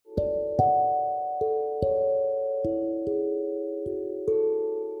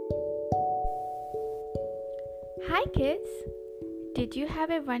Hi kids! Did you have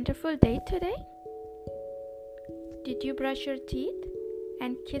a wonderful day today? Did you brush your teeth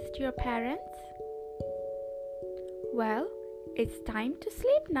and kissed your parents? Well, it's time to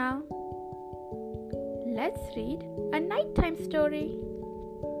sleep now. Let's read a nighttime story.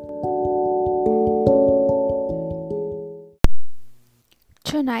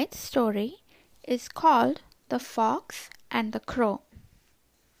 Tonight's story is called The Fox and the Crow.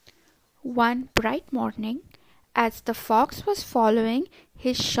 One bright morning, as the fox was following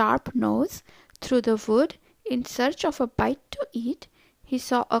his sharp nose through the wood in search of a bite to eat, he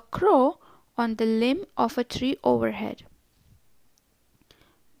saw a crow on the limb of a tree overhead.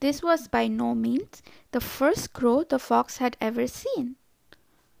 This was by no means the first crow the fox had ever seen.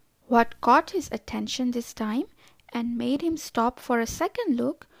 What caught his attention this time and made him stop for a second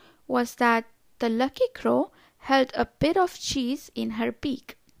look was that the lucky crow held a bit of cheese in her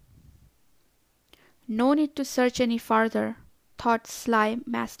beak. No need to search any farther, thought sly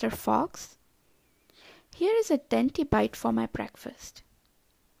Master Fox. Here is a dainty bite for my breakfast.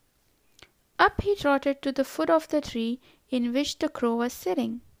 Up he trotted to the foot of the tree in which the crow was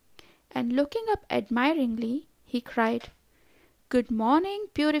sitting, and looking up admiringly, he cried, "Good morning,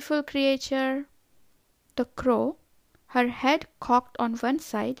 beautiful creature." The crow, her head cocked on one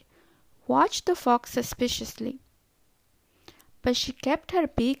side, watched the fox suspiciously. But she kept her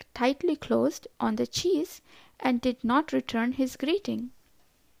beak tightly closed on the cheese and did not return his greeting.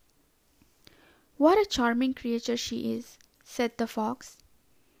 "What a charming creature she is," said the fox.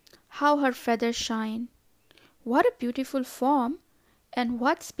 "How her feathers shine! What a beautiful form, and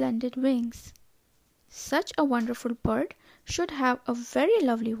what splendid wings! Such a wonderful bird should have a very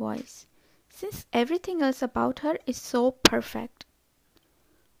lovely voice, since everything else about her is so perfect.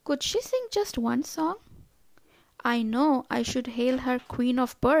 Could she sing just one song? I know I should hail her Queen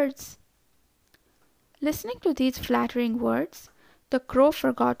of Birds." Listening to these flattering words, the crow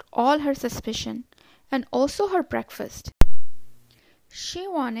forgot all her suspicion, and also her breakfast. She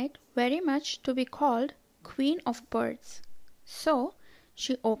wanted very much to be called Queen of Birds, so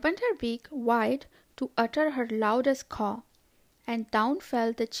she opened her beak wide to utter her loudest caw, and down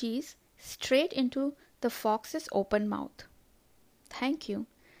fell the cheese straight into the fox's open mouth. "Thank you,"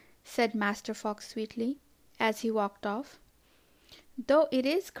 said Master Fox sweetly, as he walked off. "Though it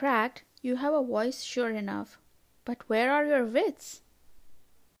is cracked, you have a voice sure enough. But where are your wits?"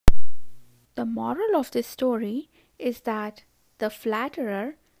 The moral of this story is that the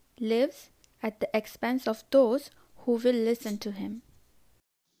flatterer lives at the expense of those who will listen to him.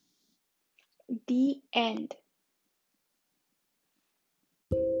 The end.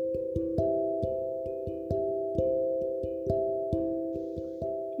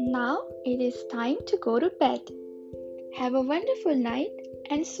 Now it is time to go to bed. Have a wonderful night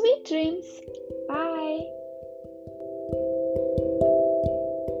and sweet dreams. Bye.